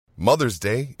Mother's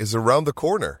Day is around the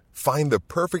corner. Find the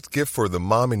perfect gift for the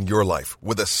mom in your life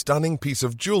with a stunning piece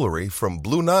of jewelry from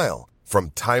Blue Nile.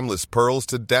 From timeless pearls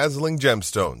to dazzling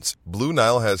gemstones, Blue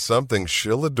Nile has something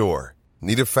she'll adore.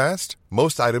 Need it fast?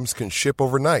 Most items can ship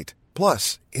overnight.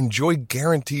 Plus, enjoy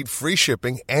guaranteed free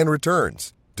shipping and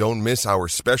returns. Don't miss our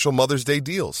special Mother's Day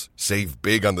deals. Save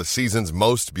big on the season's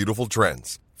most beautiful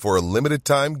trends. For a limited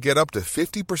time, get up to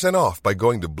 50% off by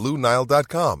going to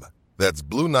BlueNile.com. That's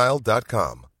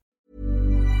BlueNile.com.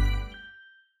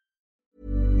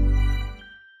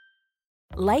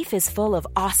 Life is full of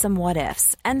awesome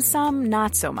what-ifs, and some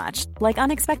not so much, like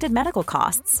unexpected medical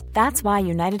costs. That's why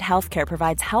United Healthcare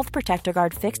provides Health Protector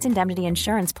Guard fixed indemnity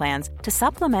insurance plans to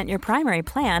supplement your primary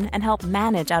plan and help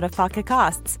manage out-of-pocket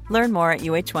costs. Learn more at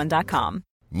UH1.com.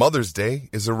 Mother's Day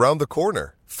is around the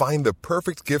corner. Find the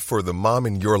perfect gift for the mom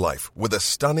in your life with a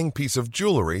stunning piece of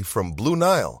jewelry from Blue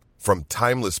Nile. From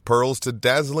timeless pearls to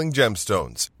dazzling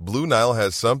gemstones, Blue Nile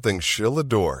has something she'll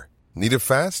adore. Need it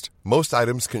fast? Most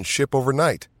items can ship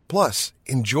overnight. Plus,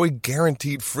 enjoy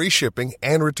guaranteed free shipping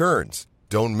and returns.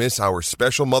 Don't miss our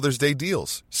special Mother's Day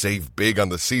deals. Save big on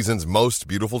the season's most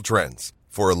beautiful trends.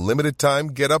 For a limited time,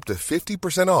 get up to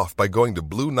 50% off by going to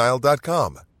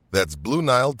BlueNile.com. That's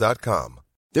BlueNile.com.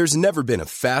 There's never been a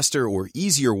faster or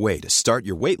easier way to start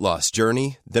your weight loss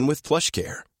journey than with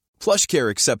PlushCare. PlushCare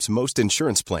accepts most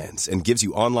insurance plans and gives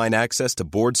you online access to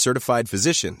board-certified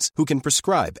physicians who can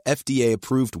prescribe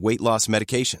FDA-approved weight loss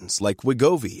medications like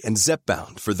Wegovy and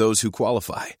Zepbound for those who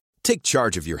qualify. Take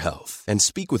charge of your health and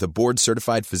speak with a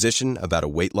board-certified physician about a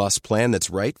weight loss plan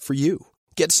that's right for you.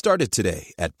 Get started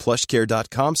today at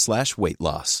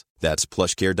plushcare.com/weight-loss. That's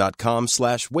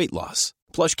plushcare.com/weight-loss.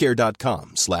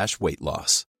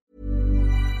 plushcare.com/weight-loss.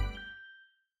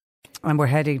 And we're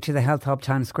heading to the Health Hub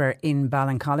Times Square in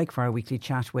Ballincollig for our weekly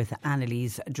chat with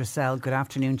Anneliese Dressel. Good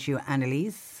afternoon to you,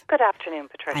 Anneliese. Good afternoon,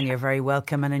 Patricia. And you're very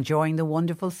welcome and enjoying the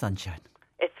wonderful sunshine.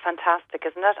 It's fantastic,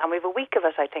 isn't it? And we have a week of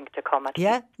it, I think, to come.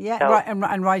 Yeah. So. Right,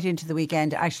 and right into the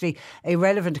weekend. Actually, a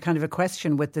relevant kind of a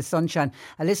question with the sunshine.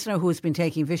 A listener who's been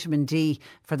taking vitamin D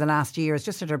for the last year has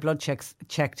just had her blood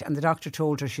checked, and the doctor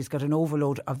told her she's got an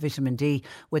overload of vitamin D.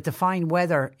 With the fine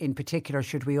weather in particular,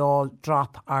 should we all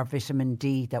drop our vitamin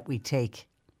D that we take?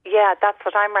 Yeah, that's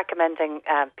what I'm recommending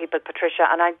people, Patricia.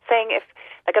 And I'm saying if,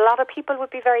 like, a lot of people would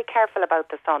be very careful about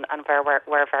the sun and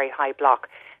wear very high block.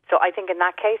 So I think in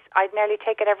that case, I'd nearly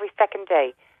take it every second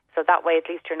day. So that way, at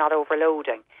least you're not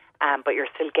overloading, but you're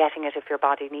still getting it if your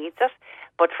body needs it.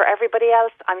 But for everybody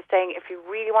else, I'm saying if you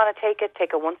really want to take it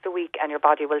once a week and your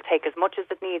body will take as much as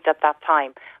it needs at that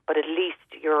time. But at least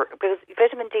because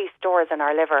vitamin D stores in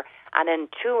our liver, and in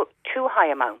too high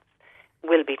amounts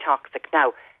will be toxic.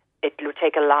 Now, it will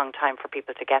take a long time for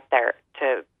people to get there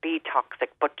to be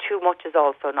toxic, but too much is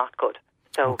also not good.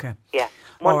 So, okay. Yeah.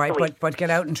 All right, but get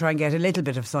out and try and get a little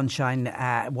bit of sunshine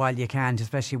while you can,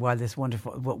 especially while this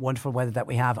wonderful weather that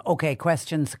we have. Okay,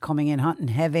 questions coming in hot and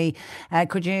heavy.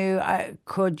 Could you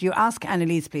ask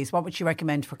Anneliese, please, what would she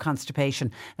recommend for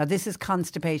constipation? Now, this is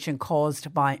constipation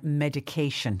caused by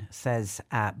medication, says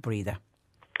Breather.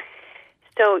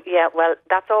 So, yeah, well,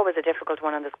 that's always a difficult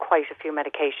one, and there's quite a few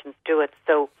medications do it.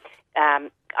 So,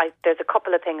 there's a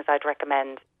couple of things I'd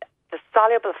recommend. The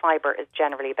soluble fibre is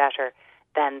generally better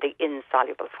than the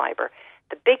insoluble fibre.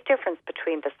 The big difference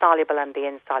between the soluble and the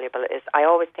insoluble is, I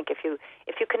always think, if you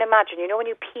can imagine, you know, when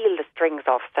you peel the strings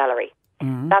off celery,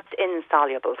 that's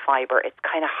insoluble fibre. It's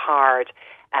kind of hard,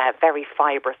 very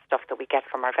fibrous stuff that we get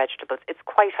from our vegetables. It's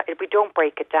quite, we don't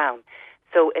break it down.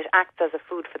 So it acts as a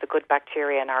food for the good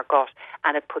bacteria in our gut,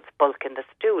 and it puts bulk in the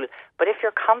stool. But if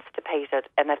you're constipated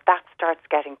and if that starts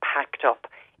getting packed up,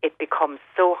 it becomes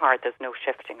so hard there's no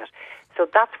shifting it. So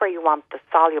that's where you want the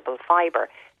soluble fibre.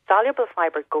 Soluble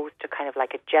fibre goes to kind of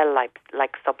like a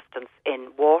gel-like substance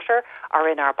in water or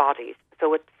in our bodies.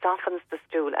 So it softens the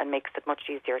stool and makes it much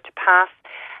easier to pass.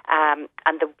 And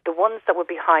the ones that would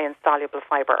be high in soluble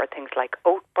fibre are things like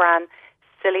oat bran,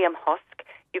 psyllium husk.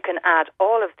 You can add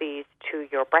all of these to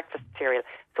your breakfast cereal.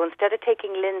 So instead of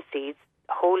taking linseeds,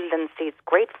 whole linseeds,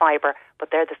 great fibre, but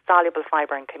they're the soluble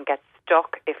fibre and can get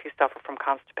stuck if you suffer from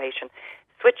constipation.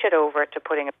 Switch it over to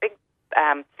putting a big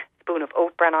spoon of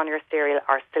oat bran on your cereal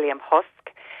or psyllium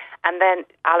husk. And then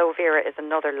aloe vera is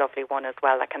another lovely one as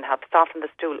well that can help soften the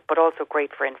stool, but also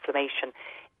great for inflammation,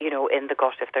 you know, in the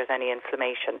gut if there's any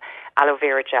inflammation. Aloe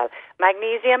vera gel.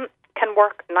 Magnesium can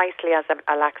work nicely as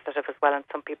a laxative as well, and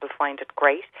some people find it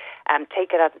great.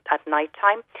 Take it at night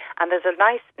time. And there's a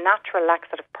nice natural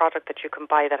laxative product that you can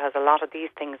buy that has a lot of these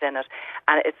things in it,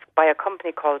 and it's by a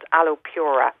company called Aloe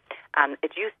Pura. And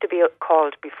it used to be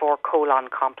called before Colon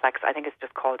Complex. I think it's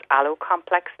just called Aloe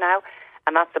Complex now.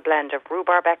 And that's a blend of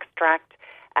rhubarb extract,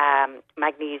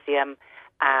 magnesium,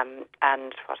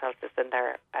 and what else is in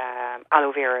there?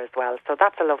 Aloe vera as well. So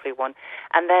that's a lovely one.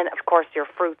 And then, of course, your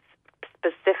fruits,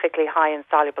 specifically high in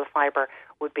soluble fibre,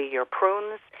 would be your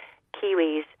prunes,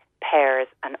 kiwis, pears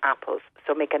and apples.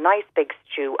 So make a nice big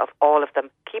stew of all of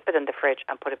them, keep it in the fridge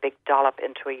and put a big dollop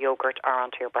into a yoghurt or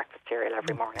onto your breakfast cereal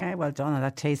every morning. Okay, well done. And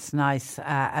that tastes nice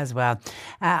as well.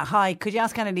 Hi, could you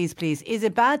ask Anneliese, please, is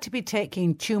it bad to be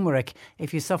taking turmeric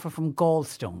if you suffer from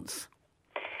gallstones?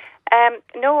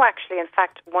 No, actually. In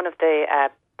fact, one of the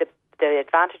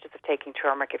advantages of taking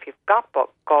turmeric if you've got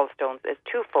gallstones is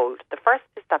twofold. The first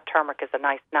is that turmeric is a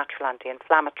nice natural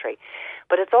anti-inflammatory,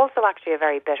 but it's also actually a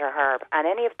very bitter herb, and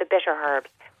any of the bitter herbs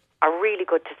are really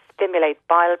good to stimulate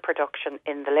bile production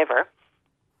in the liver,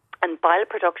 and bile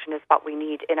production is what we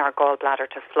need in our gallbladder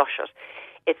to flush it.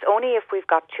 It's only if we've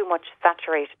got too much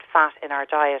saturated fat in our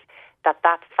diet that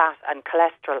fat and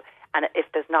cholesterol, and if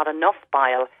there's not enough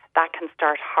bile, that can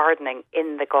start hardening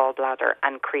in the gallbladder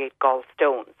and create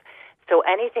gallstones. So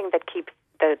anything that keeps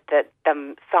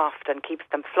them soft and keeps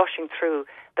them flushing through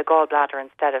the gallbladder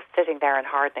instead of sitting there and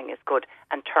hardening is good,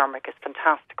 and turmeric is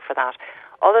fantastic for that.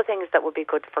 Other things that would be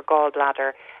good for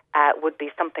gallbladder would be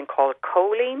something called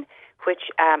choline, which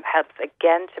helps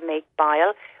again to make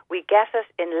bile. We get it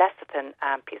in lecithin.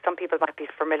 Some people might be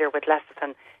familiar with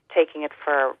lecithin, taking it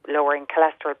for lowering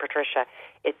cholesterol, Patricia.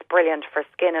 It's brilliant for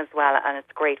skin as well, and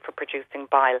it's great for producing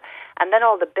bile. And then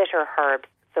all the bitter herbs,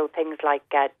 so things like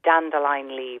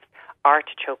dandelion leaves,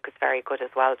 artichoke is very good as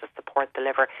well to support the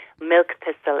liver. Milk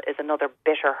thistle is another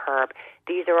bitter herb.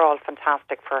 These are all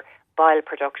fantastic for bile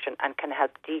production and can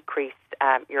help decrease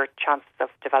your chances of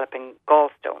developing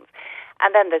gallstones.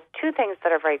 And then there's two things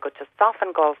that are very good to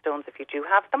soften gallstones if you do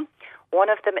have them. One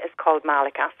of them is called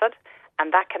malic acid,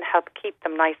 and that can help keep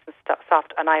them nice and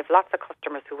soft. And I have lots of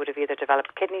customers who would have either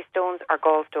developed kidney stones or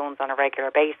gallstones on a regular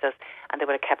basis, and they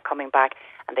would have kept coming back.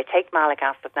 And they take malic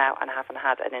acid now and haven't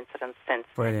had an incident since.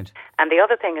 Brilliant. And the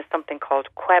other thing is something called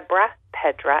Quebra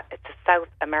pedra. It's a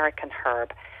South American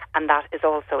herb, and that is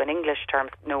also in English terms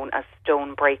known as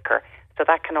stone breaker. So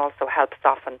that can also help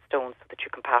soften stones so that you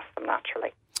can pass them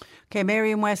naturally. Okay,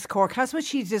 Mary in West Cork has what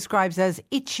she describes as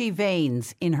itchy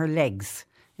veins in her legs.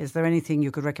 Is there anything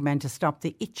you could recommend to stop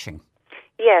the itching?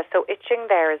 Yeah, so itching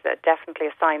there is definitely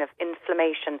a sign of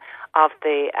inflammation of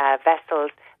the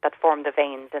vessels that form the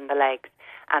veins in the legs.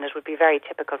 And it would be very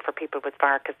typical for people with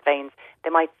varicose veins. They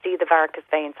might see the varicose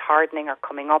veins hardening or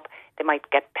coming up. They might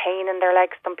get pain in their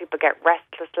legs. Some people get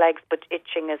restless legs, but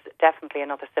itching is definitely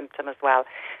another symptom as well.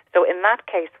 So in that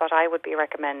case, what I would be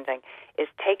recommending is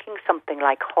taking something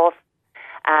like horse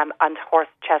and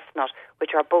horse chestnut,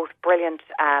 which are both brilliant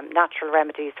natural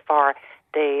remedies for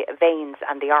the veins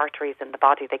and the arteries in the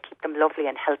body. They keep them lovely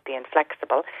and healthy and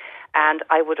flexible. And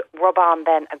I would rub on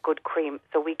then a good cream.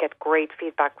 So we get great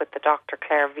feedback with the Dr.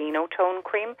 Claire Venotone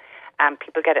cream. And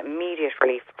people get immediate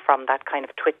relief from that kind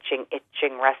of twitching,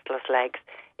 itching, restless legs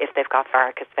if they've got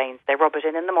varicose veins. They rub it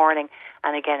in the morning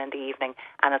and again in the evening.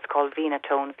 And it's called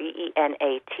Venotone,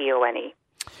 Venatone.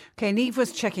 Okay, Niamh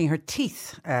was checking her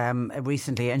teeth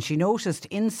recently, and she noticed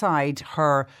inside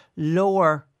her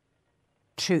lower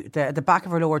the back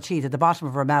of her lower teeth, at the bottom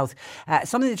of her mouth,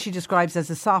 something that she describes as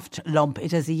a soft lump.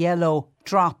 It has a yellow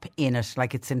drop in it,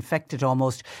 like it's infected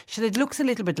almost. She said it looks a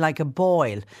little bit like a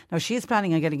boil. Now, she is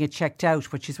planning on getting it checked out,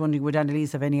 but she's wondering, would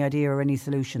Anneliese have any idea or any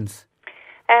solutions?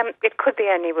 It could be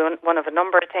any one of a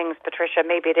number of things, Patricia.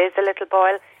 Maybe it is a little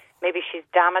boil. Maybe she's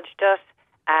damaged it.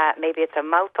 Maybe it's a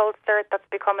mouth ulcer that's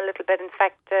become a little bit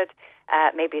infected.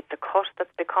 Maybe it's a cut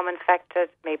that's become infected.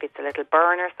 Maybe it's a little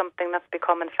burn or something that's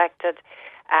become infected.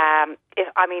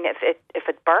 If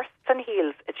it bursts and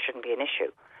heals, it shouldn't be an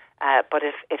issue. But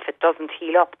if it doesn't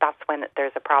heal up, that's when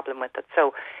there's a problem with it.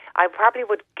 So I probably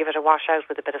would give it a wash out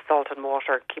with a bit of salt and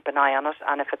water, keep an eye on it,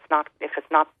 and if it's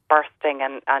not bursting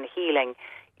and healing,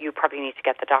 you probably need to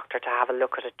get the doctor to have a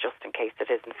look at it just in case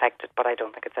it is infected, but I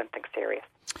don't think it's anything serious.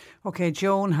 Okay,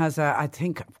 Joan has, I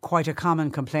think, quite a common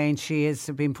complaint. She has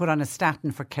been put on a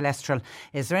statin for cholesterol.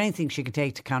 Is there anything she can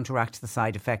take to counteract the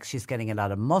side effects? She's getting a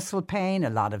lot of muscle pain,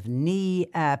 a lot of knee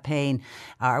pain.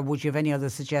 Or would you have any other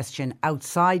suggestion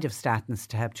outside of statins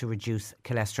to help to reduce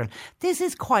cholesterol? This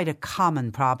is quite a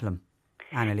common problem,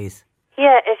 Anneliese.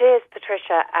 Yeah, it is,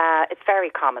 Patricia. It's very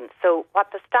common. So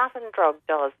what the statin drug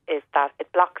does is that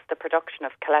it blocks the production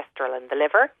of cholesterol in the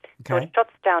liver. Okay. So it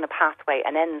shuts down a pathway,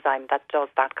 an enzyme that does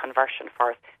that conversion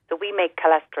for us. So we make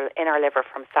cholesterol in our liver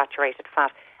from saturated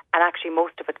fat, and actually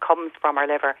most of it comes from our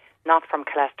liver, not from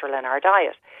cholesterol in our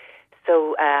diet.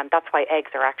 So that's why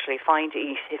eggs are actually fine to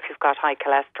eat if you've got high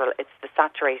cholesterol. It's the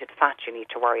saturated fat you need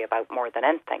to worry about more than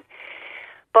anything.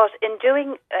 But in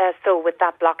doing so with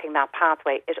that blocking that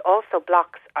pathway, it also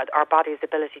blocks our body's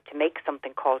ability to make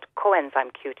something called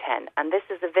coenzyme Q10. And this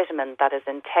is a vitamin that is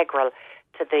integral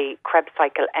to the Krebs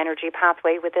cycle energy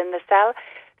pathway within the cell.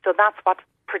 So that's what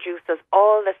produces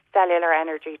all the cellular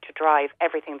energy to drive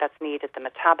everything that's needed, the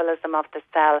metabolism of the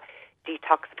cell,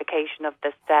 detoxification of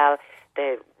the cell,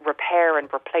 the repair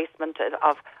and replacement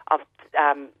of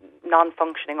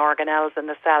non-functioning organelles in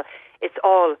the cell. It's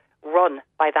all run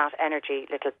by that energy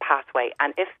little pathway.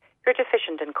 And if you're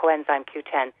deficient in coenzyme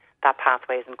Q10, that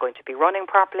pathway isn't going to be running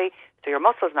properly, so your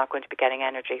muscle's not going to be getting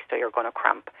energy, so you're going to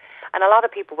cramp. And a lot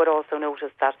of people would also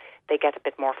notice that they get a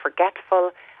bit more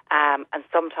forgetful, and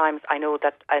sometimes I know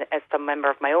that as some member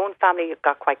of my own family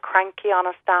got quite cranky on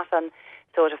a statin,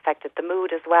 so it affected the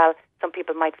mood as well. Some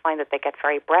people might find that they get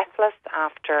very breathless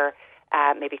after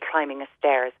maybe climbing a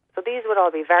stairs. So these would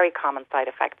all be very common side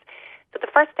effects. So the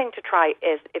first thing to try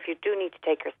is, if you do need to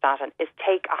take your statin, is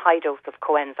take a high dose of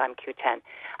coenzyme Q10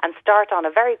 and start on a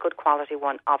very good quality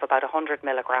one of about 100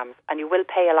 milligrams. And you will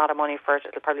pay a lot of money for it.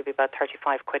 It'll probably be about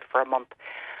 35 quid for a month.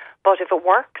 But if it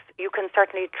works, you can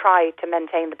certainly try to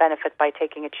maintain the benefit by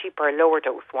taking a cheaper, lower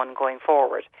dose one going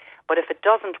forward. But if it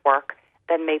doesn't work,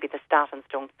 then maybe the statins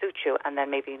don't suit you, and then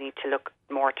maybe you need to look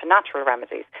more to natural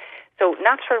remedies. So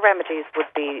natural remedies would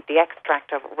be the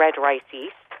extract of red rice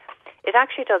yeast. It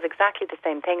actually does exactly the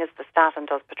same thing as the statin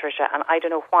does, Patricia, and I don't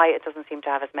know why it doesn't seem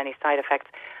to have as many side effects,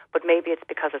 but maybe it's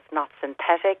because it's not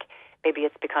synthetic, maybe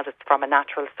it's because it's from a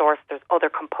natural source. There's other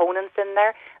components in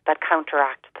there that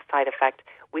counteract the side effect.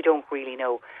 We don't really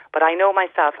know. But I know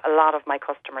myself, a lot of my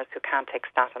customers who can't take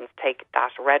statins take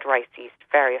that red rice yeast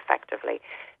very effectively.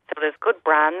 So there's good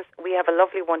brands. We have a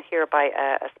lovely one here by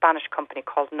a Spanish company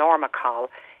called Normacol.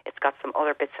 It's got some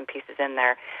other bits and pieces in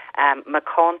there.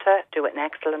 Maconta do an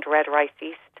excellent red rice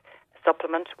yeast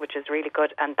supplement, which is really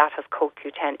good, and that has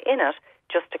CoQ10 in it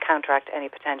just to counteract any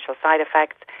potential side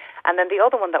effects. And then the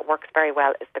other one that works very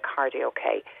well is the Cardio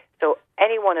K. So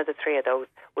any one of the three of those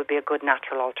would be a good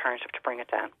natural alternative to bring it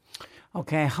down.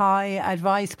 Okay, hi,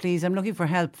 advice please. I'm looking for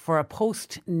help for a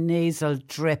post-nasal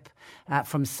drip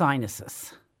from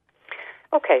sinuses.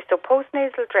 Okay, so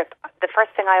post-nasal drip, the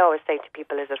first thing I always say to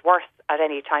people, is it worse at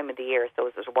any time of the year? So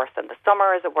is it worse in the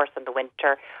summer, is it worse in the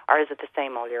winter, or is it the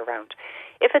same all year round?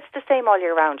 If it's the same all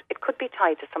year round, it could be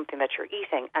tied to something that you're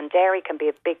eating, and dairy can be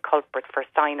a big culprit for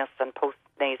sinus and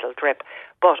post-nasal drip,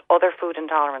 but other food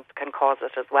intolerance can cause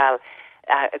it as well.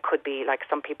 It could be like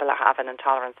some people have an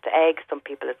intolerance to eggs, some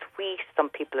people it's wheat, some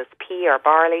people it's pea or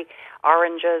barley,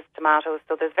 oranges, tomatoes.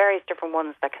 So there's various different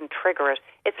ones that can trigger it.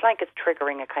 It's like it's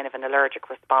triggering a kind of an allergic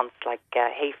response, like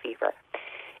hay fever.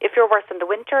 If you're worse in the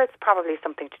winter, it's probably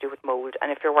something to do with mold.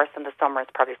 And if you're worse in the summer,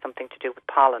 it's probably something to do with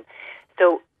pollen.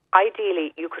 So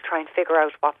ideally, you could try and figure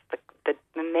out what's the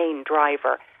main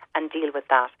driver and deal with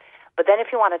that. But then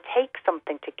if you want to take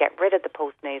something to get rid of the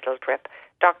post-nasal drip,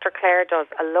 Dr. Claire does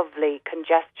a lovely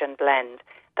congestion blend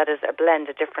that is a blend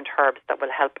of different herbs that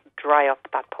will help dry up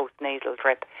that post-nasal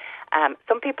drip.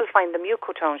 Some people find the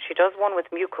mucotone. She does one with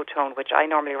mucotone, which I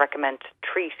normally recommend to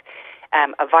treat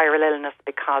a viral illness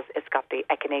because it's got the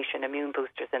echinacea immune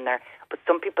boosters in there. But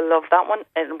some people love that one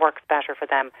and it works better for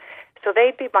them. So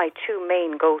they'd be my two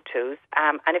main go-tos.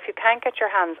 And if you can't get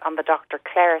your hands on the Dr.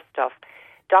 Claire stuff,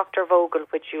 Dr. Vogel,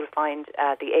 which you'll find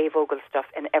the A. Vogel stuff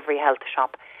in every health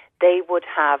shop, they would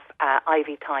have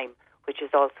IV Thyme, which is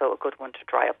also a good one to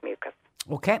dry up mucus.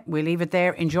 Okay, we'll leave it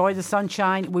there. Enjoy the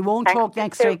sunshine. We won't talk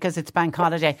next week because it's bank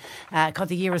holiday, because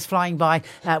the year is flying by.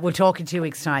 We'll talk in 2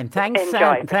 weeks' time. Thanks,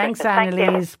 thanks,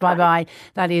 Anneliese. Bye-bye.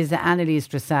 That is Anneliese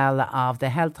Dressel of the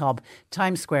Health Hub,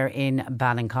 Times Square in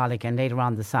Ballincollig. And later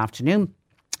on this afternoon,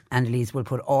 Anneliese will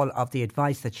put all of the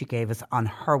advice that she gave us on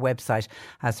her website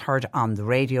as heard on the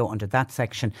radio under that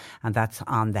section, and that's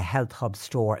on the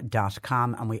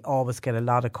healthhubstore.com. And we always get a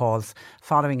lot of calls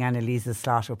following Anneliese's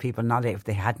slot of people, not if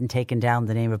they hadn't taken down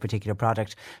the name of a particular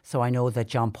product. So I know that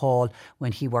John Paul,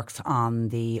 when he works on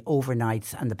the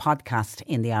overnights and the podcast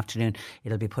in the afternoon,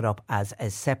 it'll be put up as a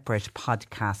separate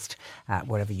podcast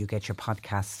wherever you get your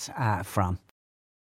podcasts from.